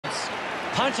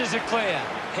Punches it clear.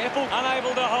 Heppel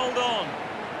unable to hold on.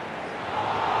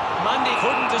 Mundy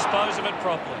couldn't dispose of it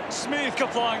properly. Smith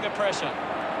applying the pressure.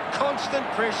 Constant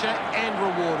pressure and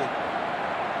rewarded.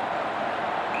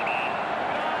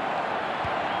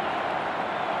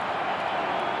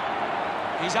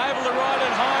 He's able to ride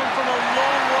it home from a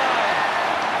long way.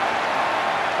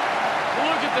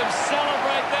 Look at them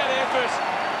celebrate that effort.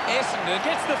 Essendon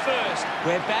gets the first.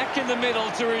 We're back in the middle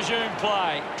to resume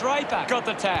play. Draper got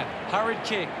the tap. Hurried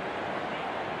kick.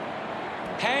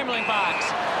 Hamling marks.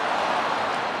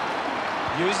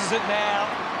 Uses it now.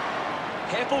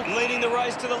 Heppel leading the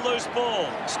race to the loose ball.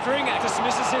 Stringer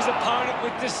dismisses his opponent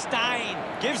with disdain.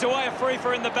 Gives away a free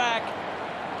for in the back.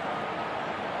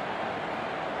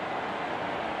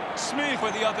 Smith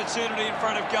with the opportunity in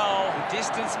front of goal. The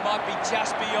distance might be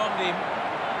just beyond him.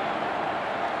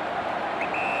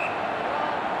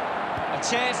 A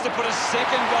chance to put a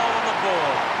second goal on the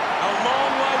board. A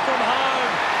long way from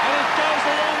home. And it goes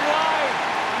a long way.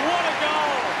 What a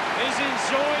goal. He's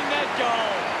enjoying that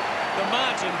goal. The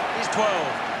margin is 12.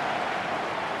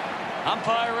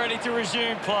 Umpire ready to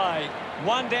resume play.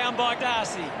 One down by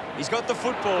Darcy. He's got the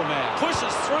football now.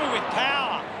 Pushes through with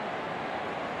power.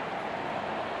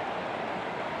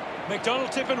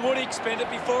 McDonald tipping would he expend it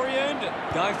before he earned it.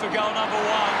 Going for goal number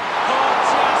one. Oh,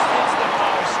 just hits the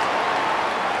post.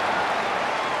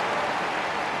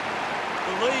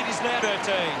 The lead is now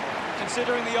 13.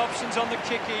 Considering the options on the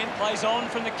kick-in, plays on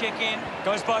from the kick-in,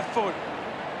 goes by foot.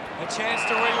 A chance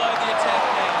to reload the attack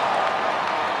now.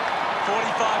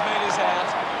 45 metres out.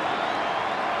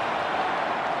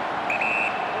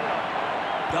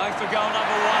 Going for goal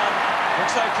number one.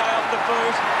 Looks okay off the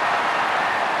boot.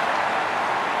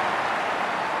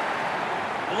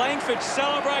 Langford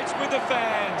celebrates with the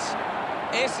fans.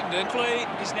 Essendon lead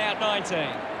is now 19.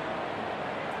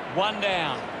 One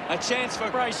down. A chance for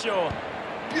Brayshaw.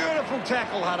 Beautiful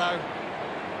tackle, Hutto.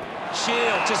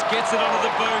 Shield just gets it onto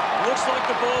the boot. Looks like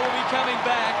the ball will be coming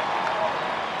back.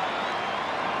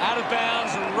 Out of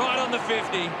bounds, right on the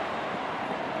 50.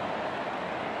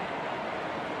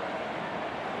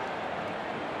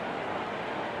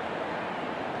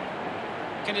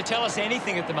 Can you tell us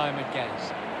anything at the moment,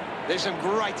 Gaz? There's some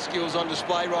great skills on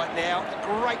display right now. A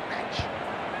great match.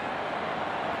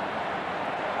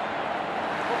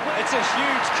 It's a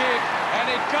huge kick, and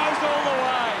it goes all the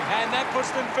way. And that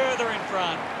puts them further in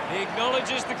front. He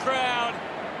acknowledges the crowd.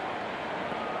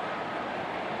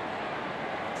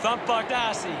 Thumped by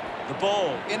Darcy. The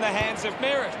ball in the hands of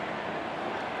Merritt.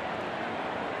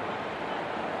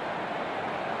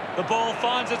 The ball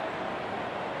finds it.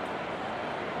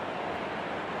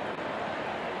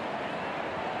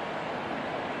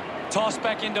 Toss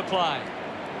back into play.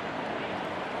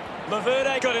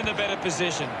 Laverde got in a better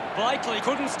position. Blakely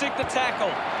couldn't stick the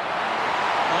tackle.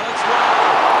 On its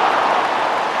way.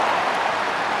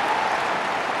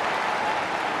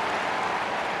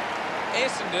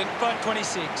 Essendon by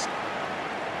 26.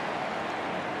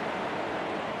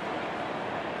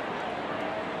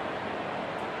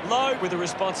 Lowe with the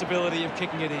responsibility of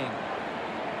kicking it in.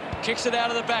 Kicks it out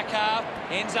of the back half.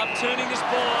 Ends up turning this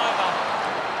ball over.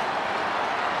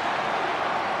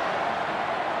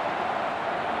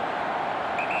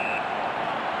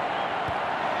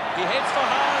 He heads for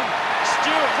home.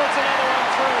 Stewart puts another one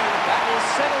through. That will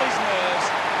settle his nerves.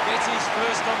 Gets his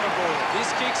first on the board. This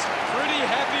kick's pretty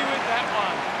happy with that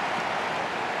one.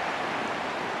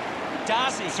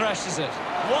 Darcy thrashes it.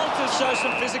 Walters shows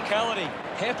some physicality.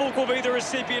 Heppel will be the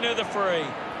recipient of the free.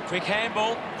 Quick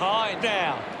handball. High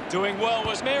now. Doing well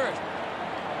was Merritt.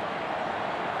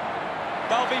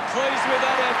 They'll be pleased with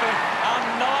that effort. A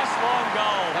nice long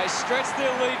goal. They stretched their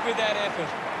lead with that effort.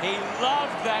 He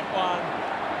loved that one.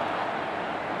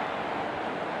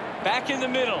 Back in the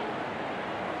middle.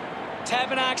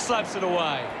 Tabernac slaps it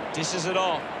away. Dishes it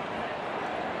off.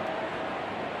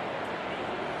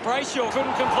 Brayshaw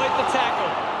couldn't complete the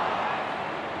tackle.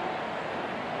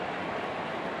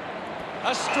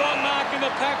 A strong mark in the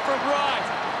pack from right.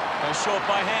 Goes short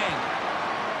by hand.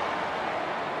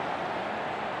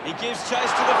 He gives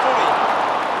chase to the footy.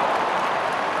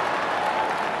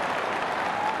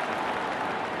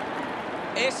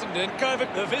 Essendon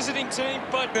covered the visiting team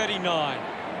by 39.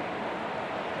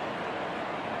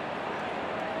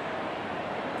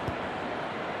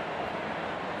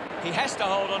 He has to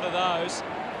hold on to those.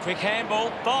 Quick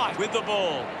handball, bite with the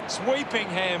ball. Sweeping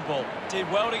handball. Did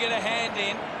well to get a hand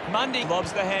in. Mundy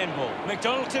lobs the handball.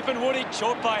 McDonald tipping Woody,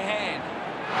 short by hand.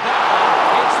 That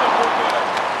one hits the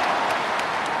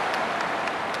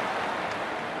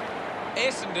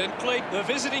woodwork. Essendon lead the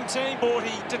visiting team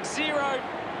 40-0.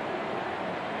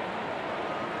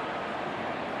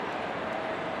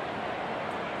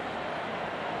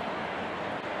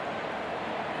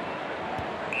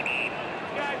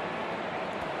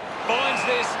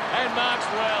 And marks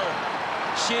well.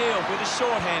 Shield with a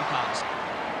short hand pass.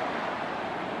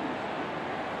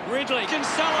 Ridley can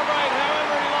celebrate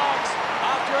however he likes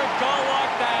after a goal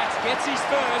like that. Gets his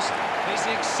first. He's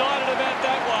excited about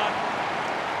that one.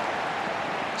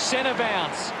 Centre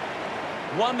bounce.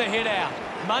 Won the hit out.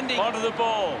 Mundy onto the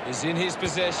ball. Is in his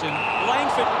possession.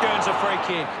 Langford earns a free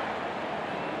kick.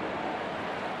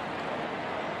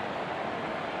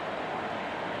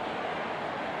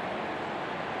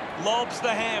 Lobs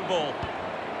the handball.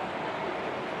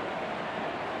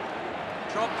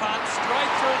 Drop punt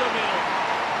straight through the middle.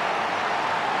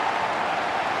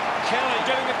 Kelly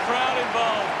getting the crowd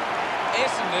involved.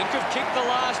 Essendon could kick the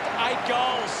last 8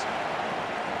 goals.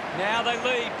 Now they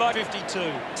lead by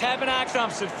 52. Tabernac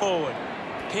thumps it forward.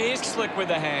 Pearce slick with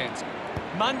the hands.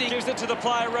 Mundy gives it to the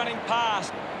player running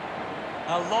past.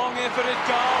 A long effort at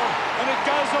goal, and it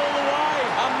goes all the way.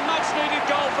 A much-needed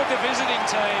goal for the visiting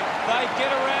team. They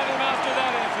get around him after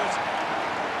that effort.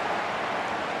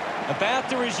 About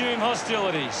to resume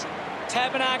hostilities.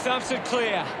 Tabernac thumps it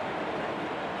clear.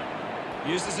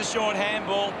 Uses a short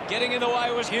handball. Getting in the way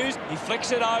was Hughes. He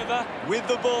flicks it over with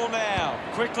the ball now.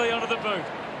 Quickly onto the boot.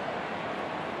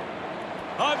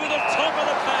 Over the top of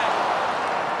the pack.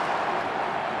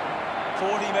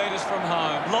 40 metres from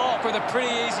home. Locke with a pretty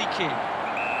easy kick.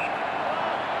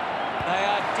 They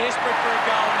are desperate for a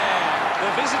goal now. The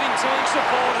visiting team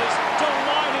supporters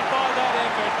delighted by that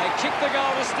effort. They kick the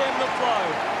goal to stem the flow.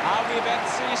 Are we about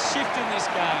to see a shift in this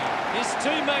game? His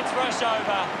teammates rush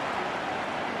over.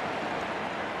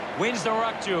 Wins the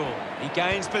ruck duel. He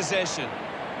gains possession.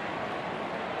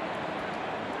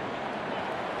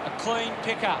 A clean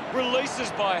pickup.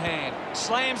 Releases by hand.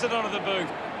 Slams it onto the boot.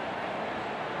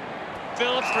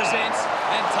 Phillips presents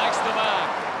and takes the mark.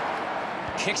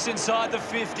 Kicks inside the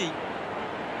 50.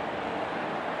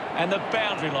 And the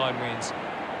boundary line wins.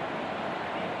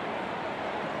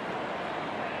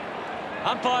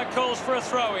 Umpire calls for a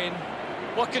throw-in.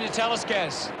 What can you tell us,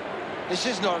 Gaz? There's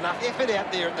just not enough effort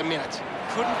out there at the minute.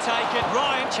 Couldn't take it.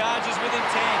 Ryan charges with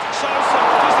intent. Shows some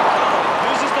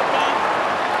physicality. Loses the bump.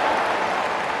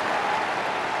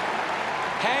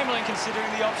 Hamlin considering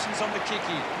the options on the kick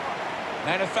in.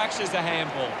 Manufactures the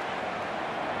handball.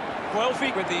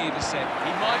 Guelphy with the intercept.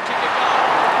 He might kick a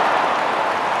goal.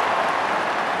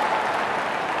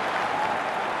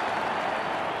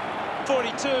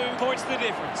 42 points the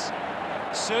difference.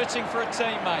 Searching for a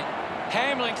teammate.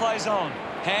 Hamlin plays on.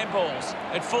 Handballs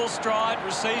at full stride,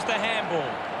 receives the handball.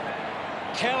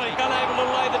 Kelly unable to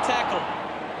lay the tackle.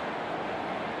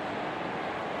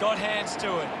 Got hands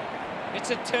to it.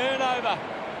 It's a turnover.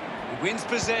 He wins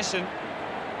possession.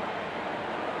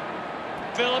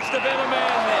 Phillips the better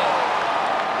man there.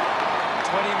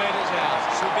 20 metres out.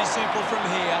 Should be simple from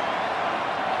here.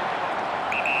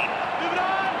 Move it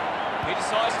on. He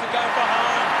decides to go for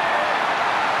home.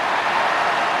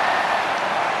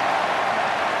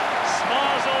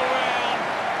 Smiles all round.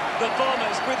 The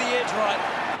Bombers with the edge right.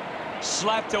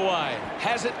 Slapped away.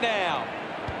 Has it now.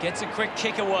 Gets a quick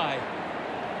kick away.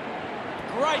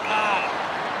 Great mark.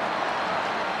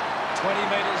 20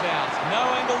 metres out. No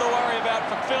angle to worry about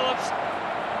for Phillips.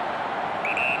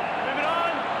 Move it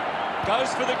on.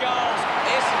 Goes for the goals.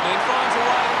 Essendon finds a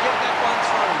way to get that one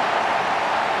through.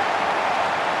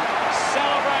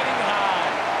 Celebrating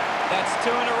hard. That's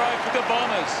 2 in a row for the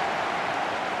Bombers.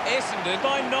 Essendon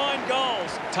by 9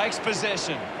 goals. Takes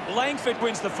possession. Langford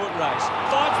wins the foot race.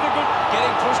 Finds the good.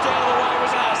 Getting pushed out of the way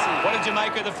was Arce. What did you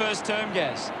make of the first term,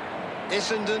 Gaz?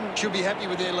 Essendon should be happy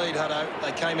with their lead, Hutto.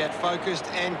 They came out focused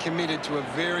and committed to a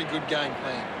very good game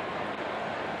plan.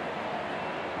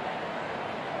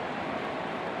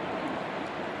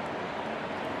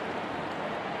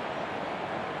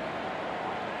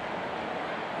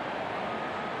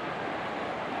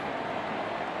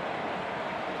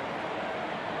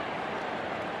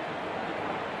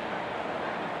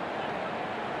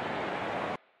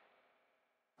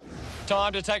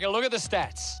 Time to take a look at the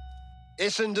stats.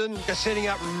 Essendon are setting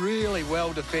up really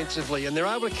well defensively, and they're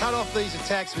able to cut off these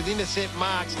attacks with intercept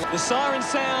marks. The siren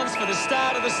sounds for the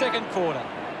start of the second quarter.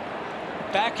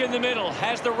 Back in the middle,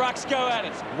 has the rucks go at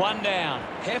it. One down.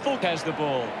 Heffel has the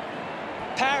ball.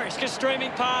 Parrish gets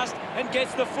streaming past and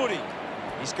gets the footy.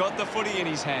 He's got the footy in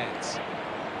his hands.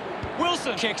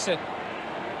 Wilson kicks it.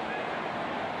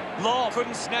 Law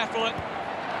couldn't snaffle it.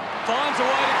 Finds a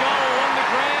way to go along the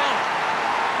ground.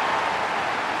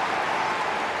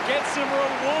 Gets some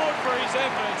reward for his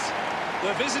efforts.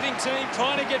 The visiting team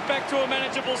trying to get back to a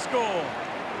manageable score.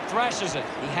 Thrashes it.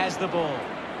 He has the ball.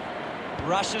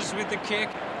 Rushes with the kick.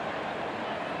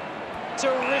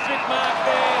 Terrific mark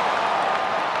there.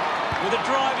 With a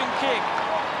driving kick.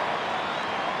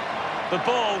 The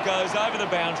ball goes over the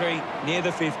boundary near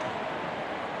the 50.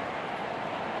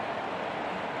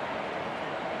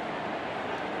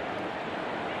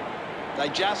 They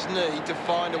just need to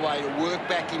find a way to work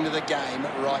back into the game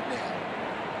right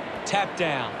now. Tap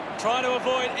down. Trying to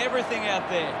avoid everything out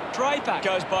there. Draper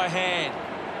goes by hand.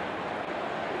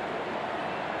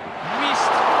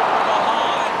 Missed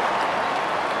behind.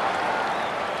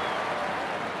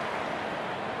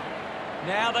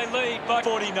 Now they lead by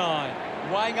 49.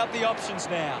 Weighing up the options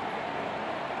now.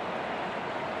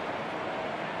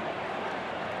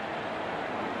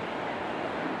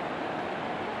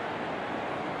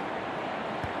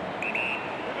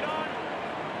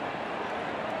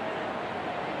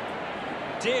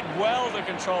 Did well to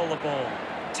control the ball.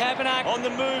 Tabernac on the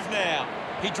move now.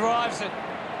 He drives it.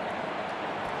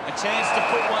 A chance to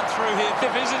put one through here.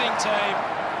 The visiting team.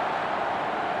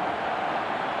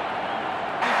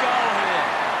 Good goal here.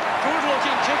 Good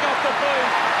looking kick off the boot.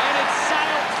 And it's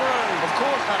sailed through. Of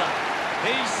course, Hunter.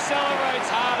 He celebrates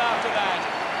hard after that.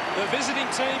 The visiting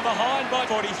team behind by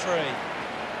 43.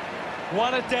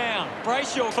 One it down.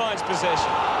 Brayshaw finds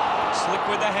possession. Slick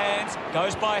with the hands.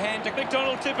 Goes by hand to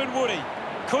McDonald, Tip and Woody.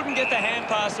 Couldn't get the hand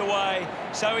pass away,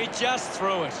 so he just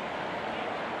threw it.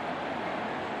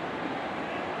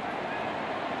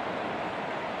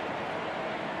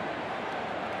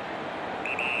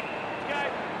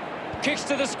 Kicks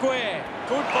to the square.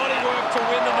 Good body work to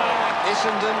win the moment.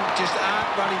 Essendon just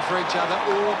aren't running for each other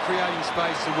or creating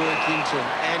space to work into.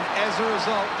 And as a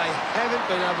result, they haven't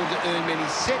been able to earn many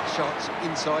set shots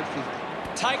inside 50.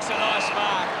 Takes a nice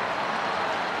mark.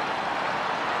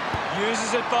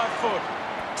 Uses it by foot.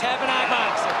 Tabernac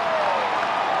marks it.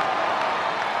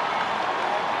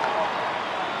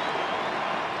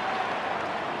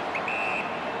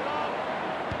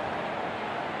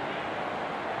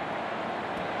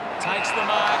 Takes the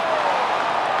mark.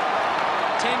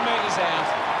 10 metres out.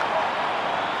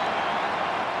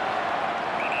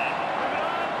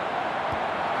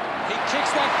 He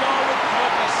kicks that goal with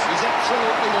purpose. He's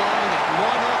absolutely loving it.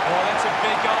 Why not? Oh, that's a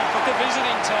big goal for the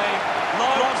visiting team.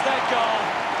 Loves that goal.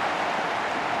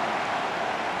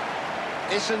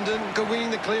 Essendon are winning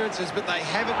the clearances, but they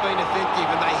haven't been effective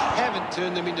and they haven't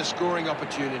turned them into scoring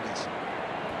opportunities.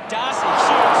 Darcy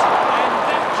shoots, and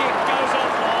that kick goes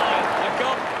offline. A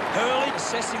goal. Hurley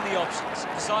assessing the options,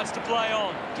 decides to play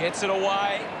on. Gets it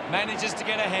away, manages to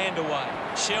get a hand away.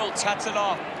 Shield cuts it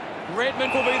off.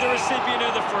 Redmond will be the recipient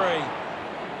of the free.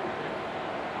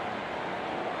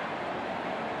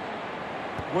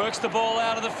 Works the ball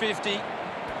out of the 50.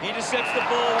 Intercepts the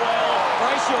ball well.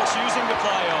 Brayshaw choosing to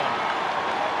play on.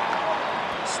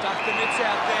 Stuck the mitts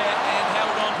out there and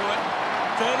held on to it.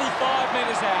 35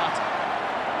 metres out.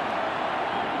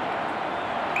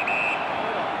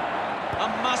 A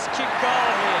must-kick goal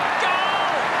here. Goal!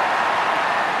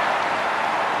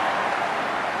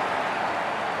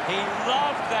 He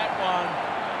loved that one.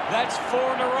 That's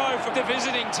 4 in a row for the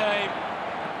visiting team.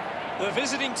 The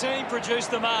visiting team produced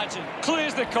the margin.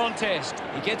 Clears the contest.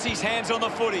 He gets his hands on the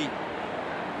footy.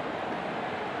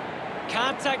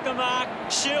 Can't take the mark.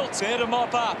 Schiltz there to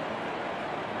mop up.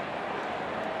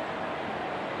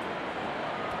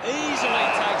 Easily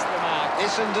takes the mark.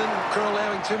 Essendon are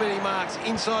allowing too many marks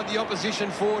inside the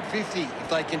opposition forward 50. If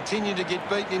they continue to get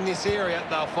beaten in this area,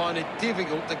 they'll find it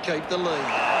difficult to keep the lead.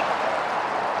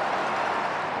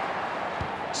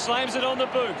 Slams it on the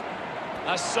boot.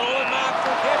 A solid mark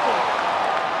from Heppel.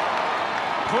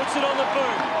 Puts it on the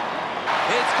boot.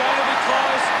 It's going to be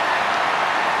close.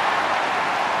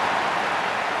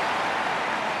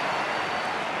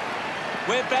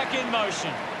 We're back in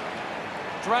motion.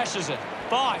 Thrashes it.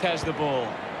 Bike has the ball.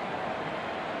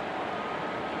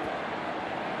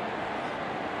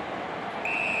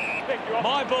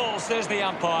 My ball, says the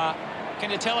umpire. Can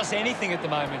you tell us anything at the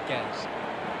moment, Gaz?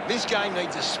 This game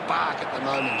needs a spark at the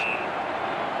moment.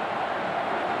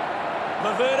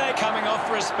 Laverde coming off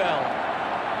for a spell.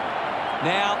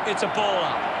 Now it's a ball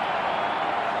up.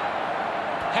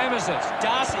 Hammers it.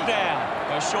 Darcy down.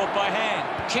 Goes short by hand.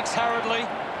 Kicks hurriedly.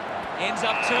 Ends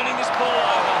up turning this ball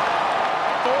over.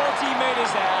 40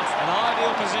 metres out. An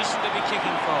ideal position to be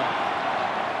kicking from.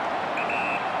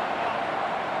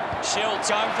 Schiltz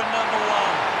going for number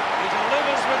 1. He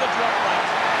delivers with a drop back.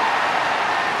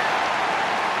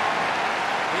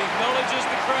 He acknowledges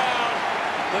the crowd.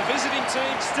 The visiting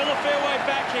team still a fair way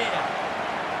back here.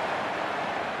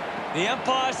 The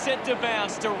umpire set to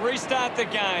bounce to restart the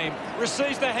game.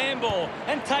 Receives the handball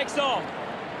and takes off.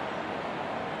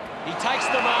 He takes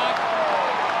the mark.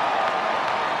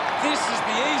 This is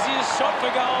the easiest shot for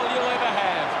goal you'll ever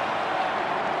have.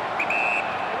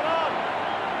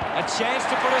 A chance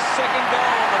to put a second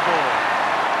goal on the board.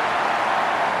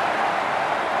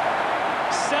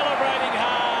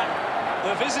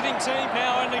 visiting team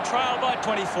now only trail by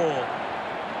 24.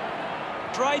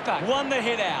 Draper won the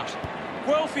hit out.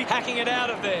 Guelphy hacking it out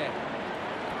of there.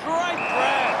 Great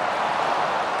grab.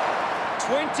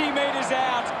 20 metres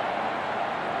out.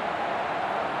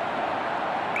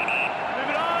 Move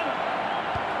it on.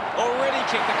 Already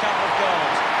kicked a couple of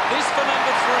goals. This for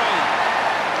number 3.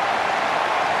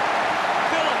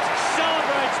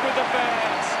 Celebrates with the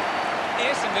fans.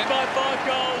 Essendon by 5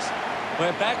 goals.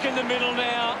 We're back in the middle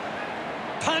now.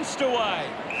 Punched away.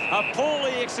 A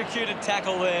poorly executed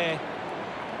tackle there.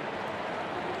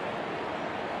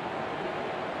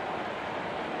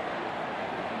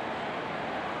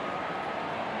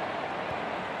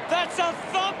 That's a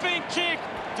thumping kick.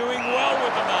 Doing well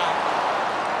with the mark.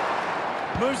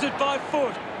 Moves it by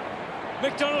foot.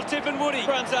 McDonald, Tip and Woody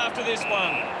runs after this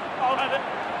one. I'll have it.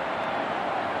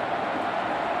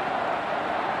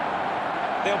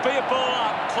 There'll be a ball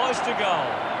up, close to goal.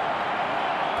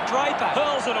 Draper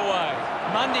hurls it away.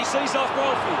 Mundy sees off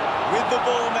Guelphy with the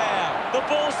ball now. The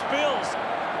ball spills.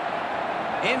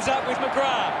 Ends up with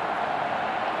McGrath.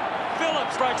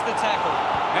 Phillips breaks the tackle.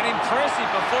 An impressive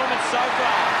performance so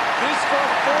far. This for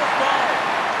a 4th goal.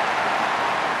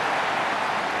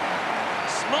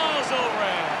 Smiles all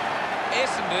round.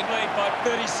 Essendon lead by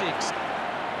 36.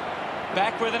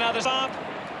 Back with another bump.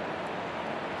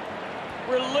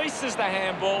 Releases the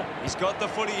handball. He's got the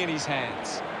footy in his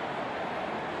hands.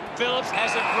 Phillips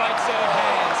has a great set of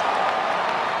hands.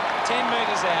 10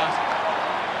 metres out.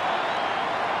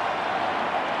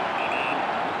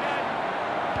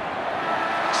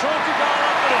 Short to goal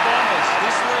up for the Bombers.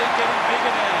 This lead getting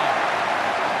bigger now.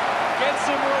 Gets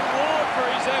some reward for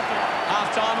his effort.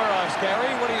 Half-time arrives,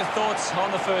 Gary. What are your thoughts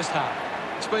on the first half?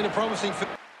 It's been a promising...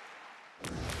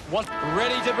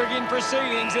 Ready to begin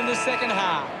proceedings in the second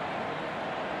half.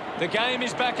 The game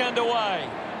is back underway.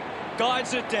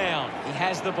 Guides it down. He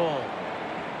has the ball.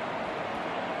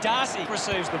 Darcy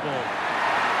receives the ball.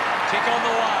 Kick on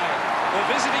the way. The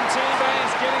visiting team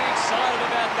fans getting excited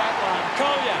about that one.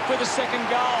 Collier for the second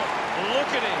goal. Look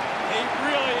at him. He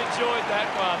really enjoyed that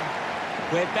one.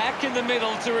 We're back in the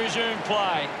middle to resume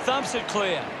play. Thumps it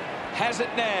clear. Has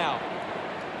it now.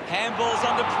 Handball's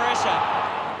under pressure.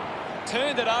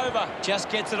 Turned it over. Just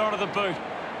gets it onto the boot.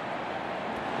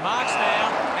 Marks now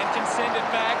and can send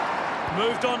it back.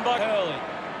 Moved on by Hurley.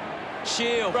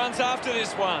 Shield runs after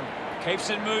this one. Keeps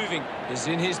it moving. Is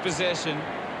in his possession.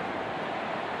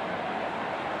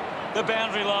 The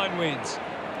boundary line wins.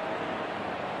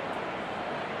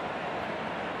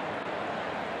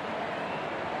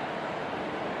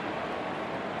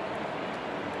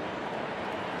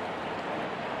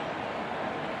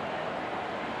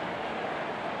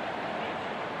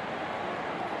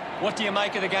 What do you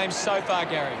make of the game so far,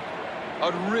 Gary?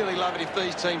 I'd really love it if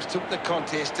these teams took the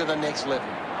contest to the next level.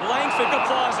 Langford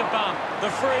applies a bump.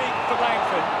 The free for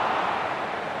Langford.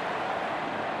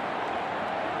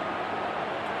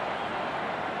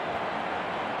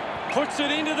 Puts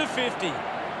it into the 50.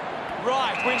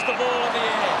 Wright wins the ball in the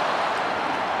air.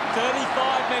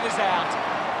 35 metres out.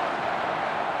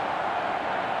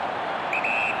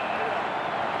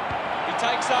 He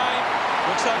takes aim.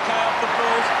 Looks okay off the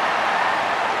boot.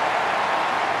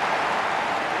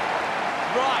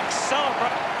 Right,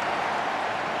 celebrate.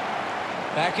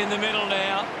 Back in the middle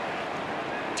now.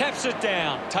 Taps it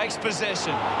down. Takes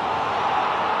possession.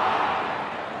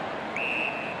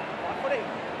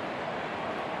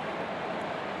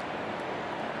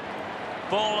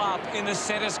 Ball up in the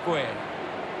centre square.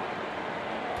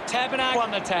 Tabernacle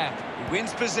on the tap. He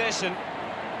wins possession.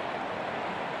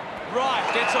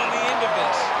 Right, gets on the end of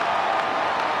this.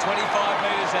 25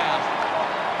 metres out.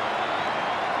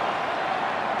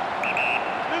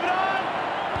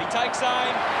 Takes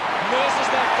aim, nurses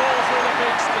that ball through the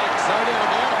big sticks. No doubt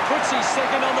about it. Puts his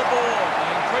second on the board.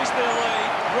 They increase their lead.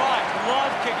 Right,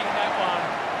 love kicking that one.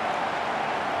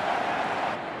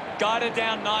 Guided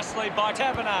down nicely by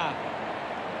Tabernacle.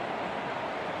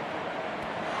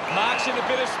 Marks in a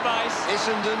bit of space.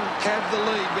 Essendon have the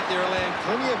lead, but they're allowing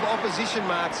plenty of opposition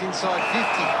marks inside 50.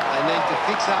 They need to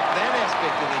fix up that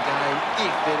aspect of the game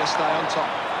if they're to stay on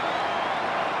top.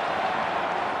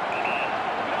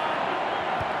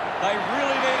 They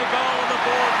really need a goal on the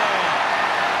board now.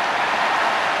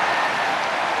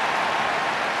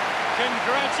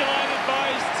 Congratulated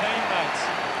by his teammates.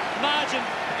 Margin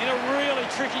in a really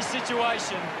tricky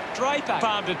situation. Draper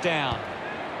palmed it down.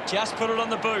 Just put it on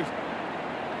the boot.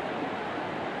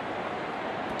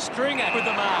 Stringer with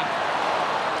the mark.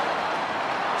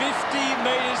 50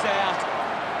 metres out.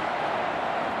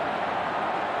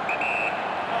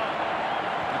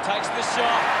 He takes the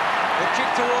shot. The kick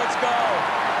towards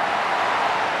goal.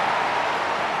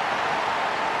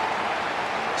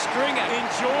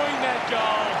 enjoying that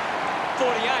goal.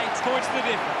 48 points the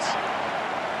difference.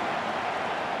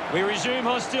 We resume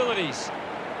hostilities.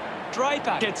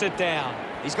 Draper gets it down.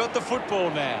 He's got the football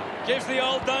now. Gives the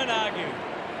old don't argue.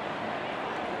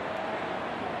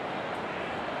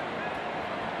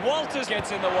 Walters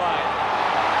gets in the way.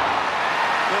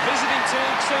 The visiting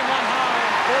team send one home.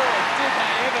 Boy, did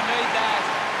they ever need that.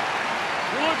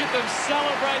 Look at them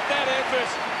celebrate that effort.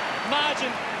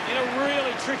 Margin in a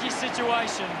really tricky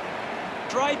situation.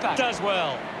 Draper does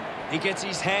well. He gets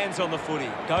his hands on the footy.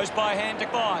 Goes by hand to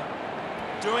Clyde.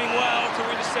 Doing well to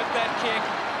intercept that kick.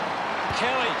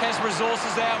 Kelly has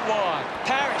resources out wide.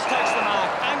 Parrish takes the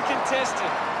mark,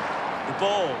 uncontested. The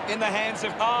ball in the hands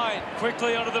of Hyde.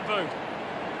 Quickly onto the boot.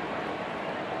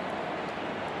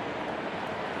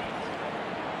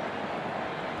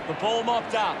 The ball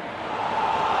mopped up.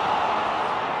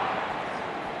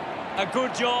 A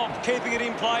good job keeping it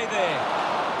in play there.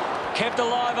 Kept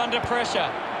alive under pressure.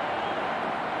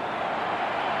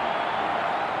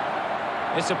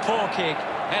 It's a poor kick,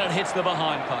 and it hits the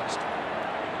behind post.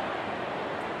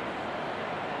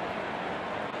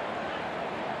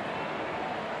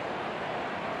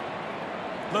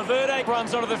 Laverde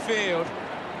runs onto the field.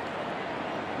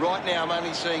 Right now, I'm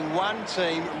only seeing one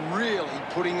team really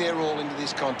putting their all into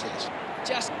this contest.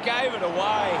 Just gave it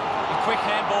away. A quick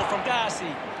handball from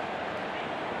Darcy.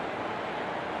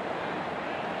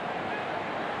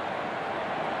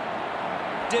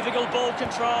 Difficult ball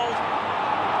control.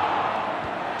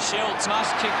 Schultz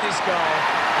must kick this goal.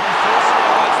 Unfortunately,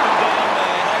 waits them down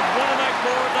there. They want to make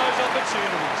more of those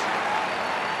opportunities.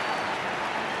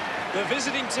 The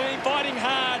visiting team fighting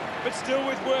hard, but still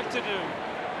with work to do.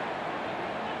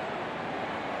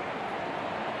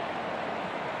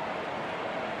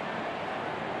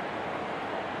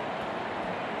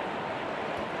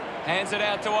 Hands it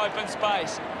out to open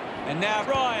space. And now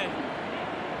Ryan.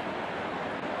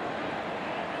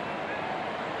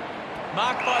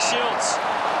 Marked by Schultz.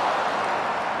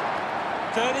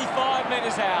 35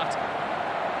 metres out.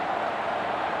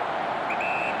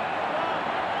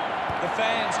 The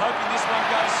fans hoping this one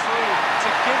goes through to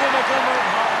give them a glimmer of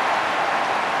hope.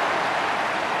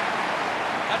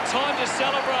 A time to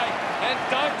celebrate, and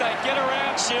don't they get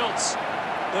around Schultz.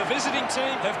 The visiting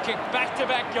team have kicked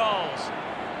back-to-back goals.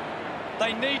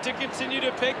 They need to continue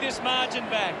to peg this margin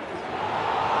back.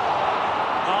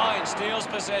 Hine steals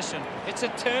possession. It's a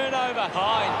turnover.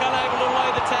 Hine unable to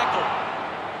lay the tackle.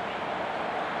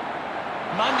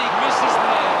 Mundy misses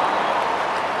there.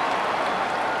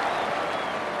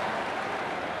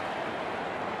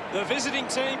 The visiting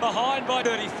team behind by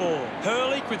 34.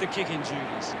 Hurley with the kicking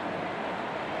duties.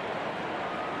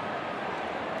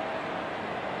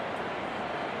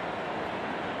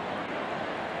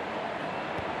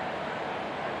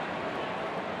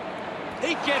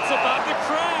 He gets above the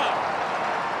crowd.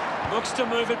 Looks to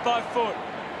move it by foot.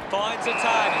 Finds a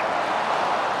target.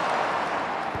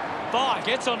 By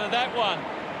gets onto that one.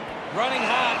 Running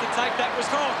hard to take that was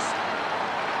Cox.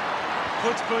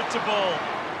 Puts boot to ball.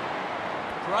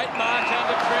 Great mark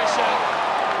under pressure.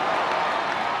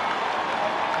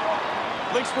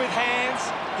 Links with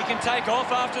hands. He can take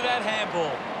off after that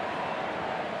handball.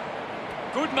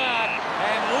 Good mark,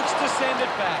 and looks to send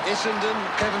it back. Essendon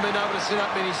haven't been able to set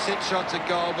up many set shots at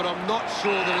goal, but I'm not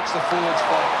sure that it's the forward's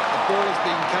fault. The ball's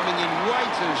been coming in way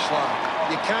too slow.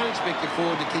 You can't expect the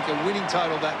forward to kick a winning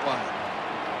total that way.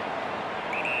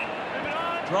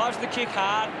 Drives the kick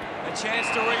hard. A chance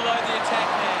to reload the attack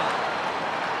now.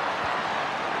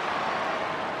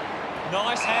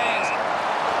 Nice hands.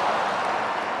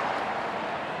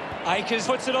 Akers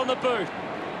puts it on the boot.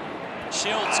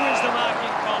 Schultz wins the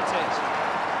marking contest.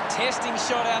 Testing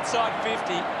shot outside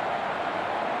 50. He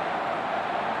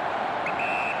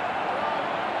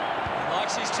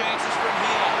likes his chances from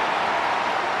here.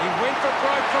 He went for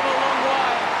broke from a long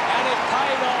way, and it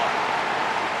paid off.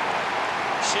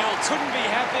 Schultz couldn't be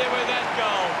happier with that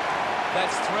goal.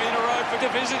 That's 3 in a row for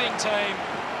the visiting team.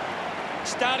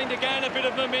 Starting to gain a bit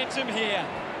of momentum here.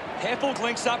 Heppel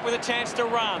links up with a chance to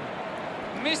run.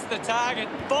 Missed the target.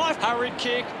 By hurried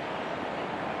kick.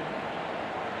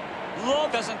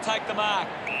 Lob doesn't take the mark.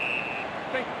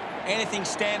 Anything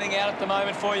standing out at the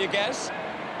moment for you, Gaz?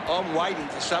 I'm waiting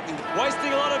for something.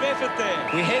 Wasting a lot of effort there.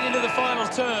 We head into the final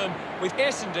term with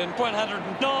Essendon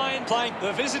 109 playing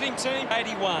the visiting team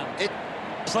 81.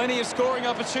 Plenty of scoring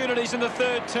opportunities in the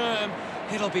third term.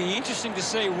 It'll be interesting to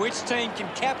see which team can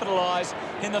capitalise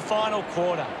in the final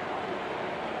quarter.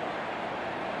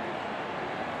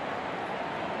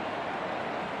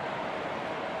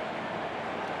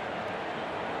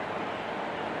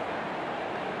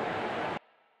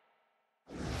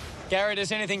 Gary,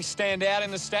 does anything stand out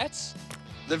in the stats?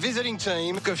 The visiting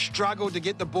team have struggled to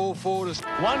get the ball forward.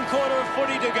 1 quarter of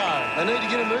footy to go. They need to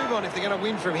get a move on if they're going to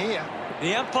win from here.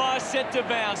 The umpire's set to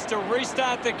bounce to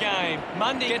restart the game.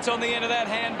 Mundy gets on the end of that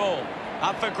handball.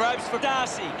 Up for grabs for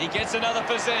Darcy. He gets another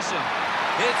possession.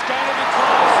 It's going to be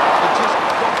close. It just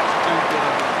got to do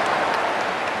better.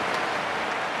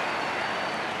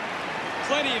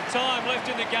 Plenty of time left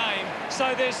in the game,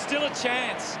 so there's still a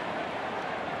chance.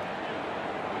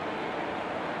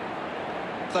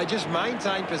 If they just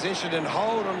maintain possession and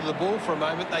hold onto the ball for a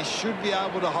moment, they should be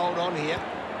able to hold on here.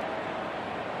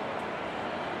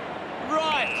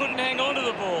 Right, couldn't hang on to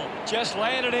the ball. Just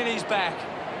landed in his back.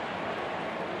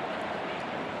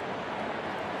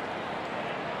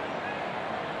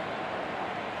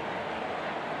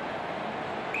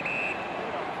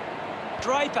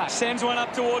 Draper sends one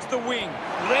up towards the wing.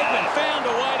 Redmond found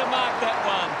a way to mark that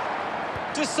one.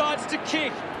 Decides to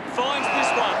kick. Finds this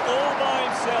one all by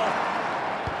himself.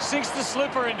 Sinks the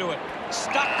slipper into it.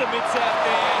 Stuck the mitts out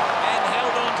there and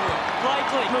held on to it.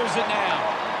 Blakely moves it now.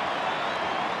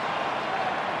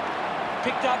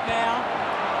 Picked up now.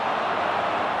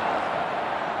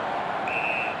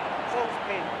 False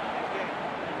pin.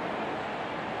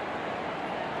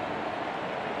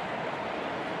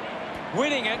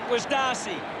 Winning it was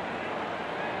Darcy.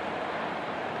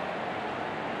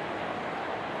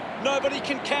 Nobody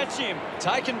can catch him.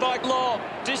 Taken by Lobb.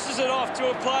 Dishes it off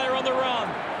to a player on the run.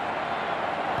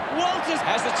 Walters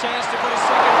has the chance to put a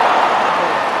second goal on the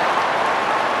board.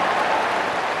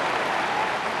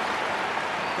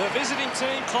 The visiting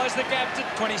team close the gap to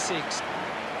 26.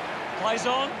 Plays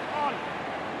on.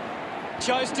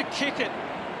 Chose to kick it.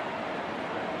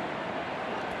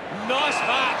 Nice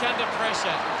mark under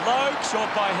pressure. Low, short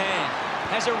by hand.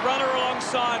 Has a runner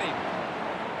alongside him.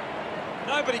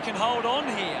 Nobody can hold on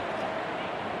here.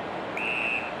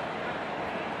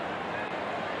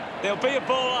 There'll be a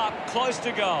ball up, close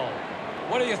to goal.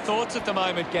 What are your thoughts at the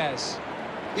moment, Gaz?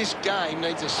 This game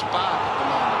needs a spark at the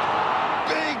moment.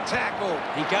 Big tackle.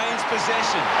 He gains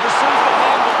possession, receives the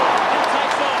handball, and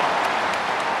takes off.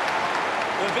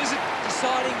 The visit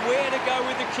deciding where to go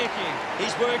with the kicking.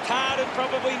 He's worked hard and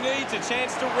probably needs a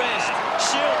chance to rest.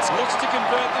 Schiltz looks to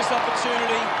convert this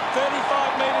opportunity.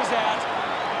 35 metres out.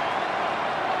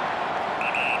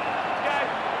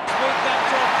 With that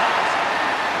drop punt.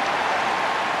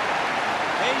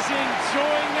 He's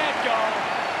enjoying that goal.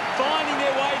 Finding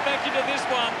their way back into this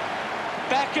one.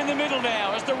 Back in the middle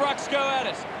now as the Rucks go at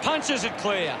it. Punches it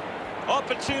clear.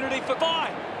 Opportunity for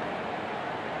bye.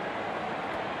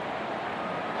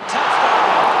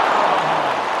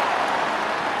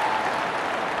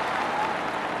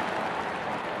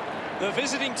 The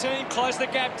visiting team close the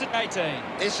gap to 18.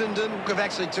 Essendon have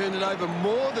actually turned it over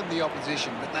more than the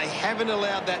opposition, but they haven't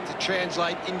allowed that to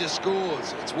translate into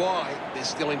scores. It's why they're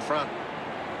still in front.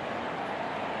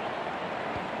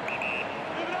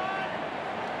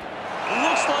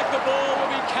 Looks like the ball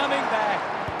will be coming back.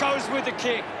 Goes with the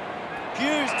kick.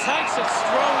 Hughes takes it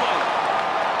strongly.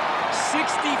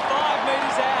 65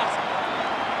 metres out.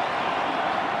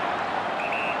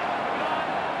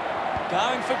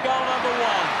 Going for goal number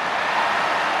 1.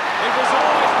 It was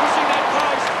always pushing that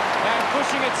post and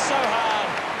pushing it so hard,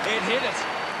 it hit it.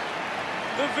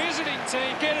 The visiting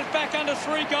team get it back under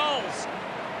 3 goals.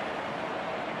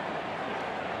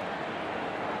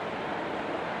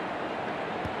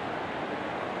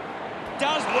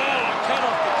 Does well to cut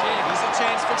off the kick. Here's a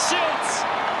chance for Schiltz.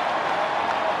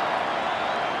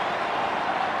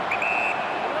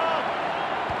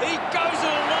 He goes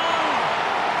it alone.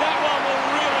 That one will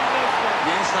really lift him.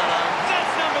 Yes, I know. That's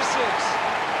number 6.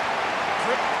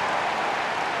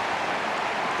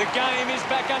 The game is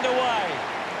back underway.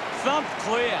 Thump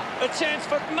clear. A chance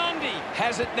for Mundy.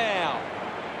 Has it now.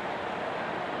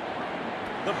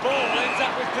 The ball ends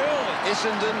up with Curley.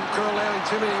 Essendon are allowing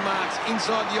too many marks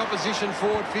inside the opposition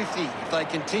forward 50. If they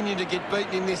continue to get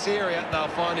beaten in this area, they'll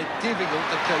find it difficult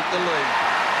to keep the lead.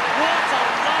 What a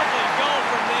lovely goal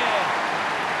from there.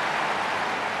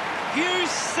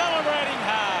 Hughes celebrating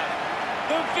hard.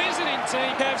 The visiting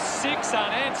team have 6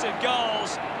 unanswered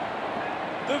goals.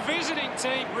 The visiting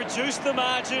team reduced the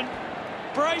margin.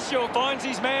 Brayshaw finds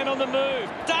his man on the move.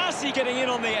 Darcy getting in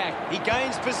on the act. He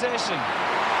gains possession.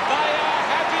 They are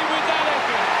happy with that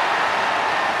effort.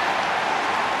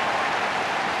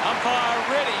 Umpire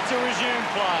ready to resume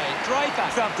play. Draper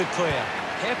thumped it clear.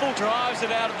 Heppel drives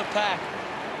it out of the pack.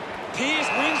 Pearce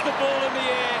wins the ball in the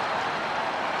air.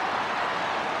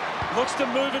 Looks to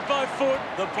move it by foot.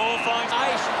 The ball finds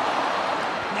Aish.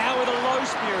 Now with a low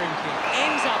spearing kick.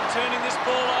 Ends up turning this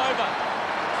ball over.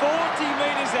 40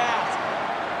 metres out.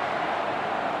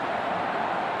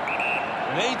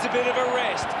 Needs a bit of a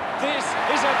rest. This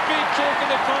is a big kick in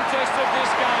the context of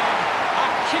this game. A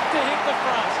kick to hit the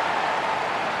front.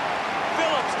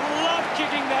 Phillips loved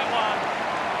kicking that one.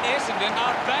 Essendon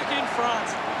are back in front.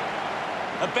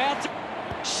 About to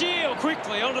shield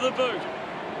quickly onto the boot.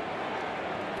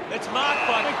 It's marked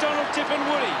by McDonald, Tip and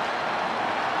Woody.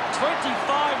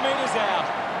 25 metres out.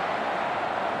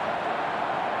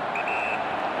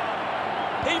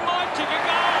 He might kick a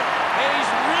goal. He's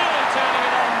really turning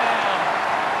it on now.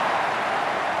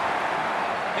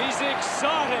 He's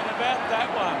excited about that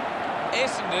one.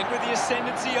 Essendon with the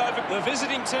ascendancy over the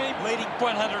visiting team, leading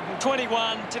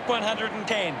 121 to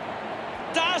 110.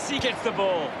 Darcy gets the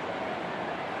ball.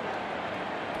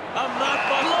 A mark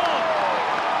by Long.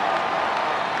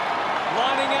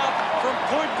 Lining up from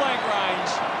point-blank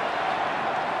range.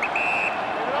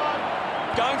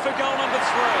 Going for goal number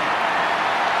 3.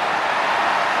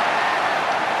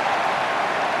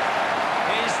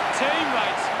 His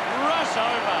teammates rush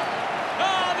over.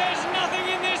 Oh, there's nothing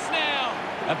in this now.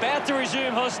 About to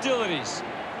resume hostilities.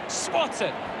 Swats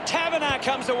it. Taberner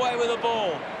comes away with the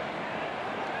ball.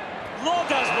 Law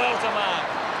does well to mark.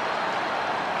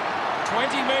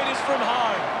 20 metres from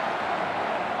home.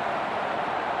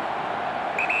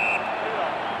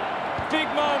 Big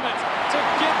moment to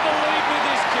get the lead with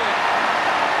this kick.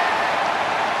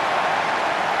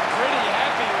 Pretty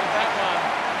happy with that one.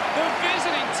 The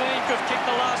visiting team have kicked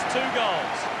the last 2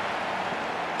 goals.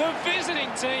 The visiting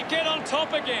team get on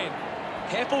top again.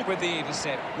 Heppel with the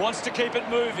intercept. Wants to keep it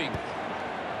moving.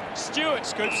 Stewart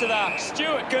scoops it up.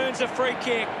 Stewart earns a free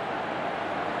kick.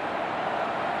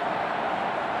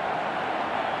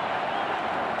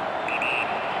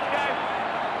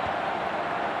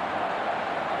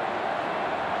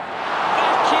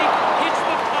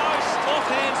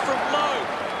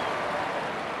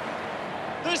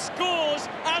 The scores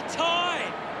are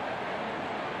tied.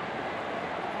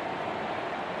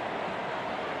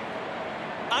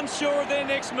 Unsure of their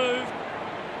next move.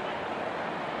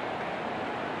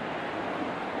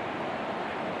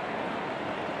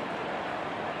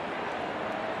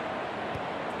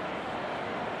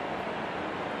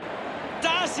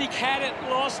 Darcy had it,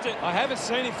 lost it. I haven't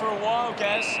seen him for a while,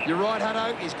 Gaz. You're right,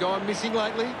 Hutto. He's gone missing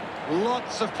lately.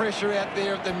 Lots of pressure out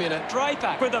there at the minute.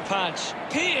 Draper with a punch.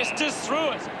 Pearce just threw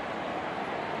it.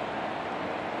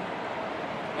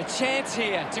 A chance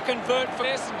here to convert for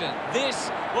Essendon.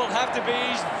 This will have to be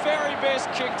his very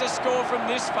best kick to score from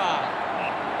this far.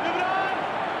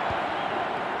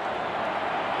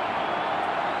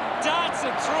 Darts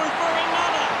it through for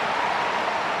another.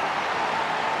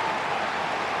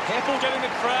 Heppel getting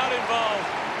the crowd involved.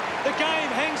 The game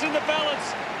hangs in the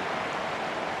balance.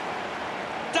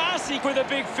 Darcy with a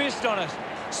big fist on it.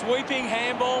 Sweeping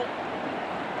handball.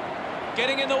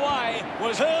 Getting in the way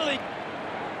was Hurley.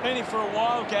 Been in for a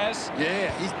while, Gaz.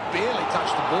 Yeah, he's barely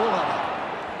touched the ball,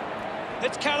 Hutto.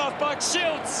 It's cut off by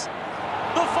Schultz.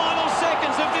 The final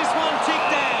seconds of this one tick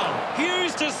down.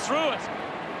 Hughes just threw it.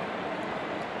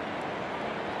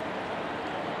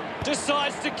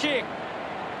 Decides to kick.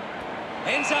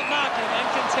 Ends up marking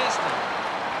uncontested.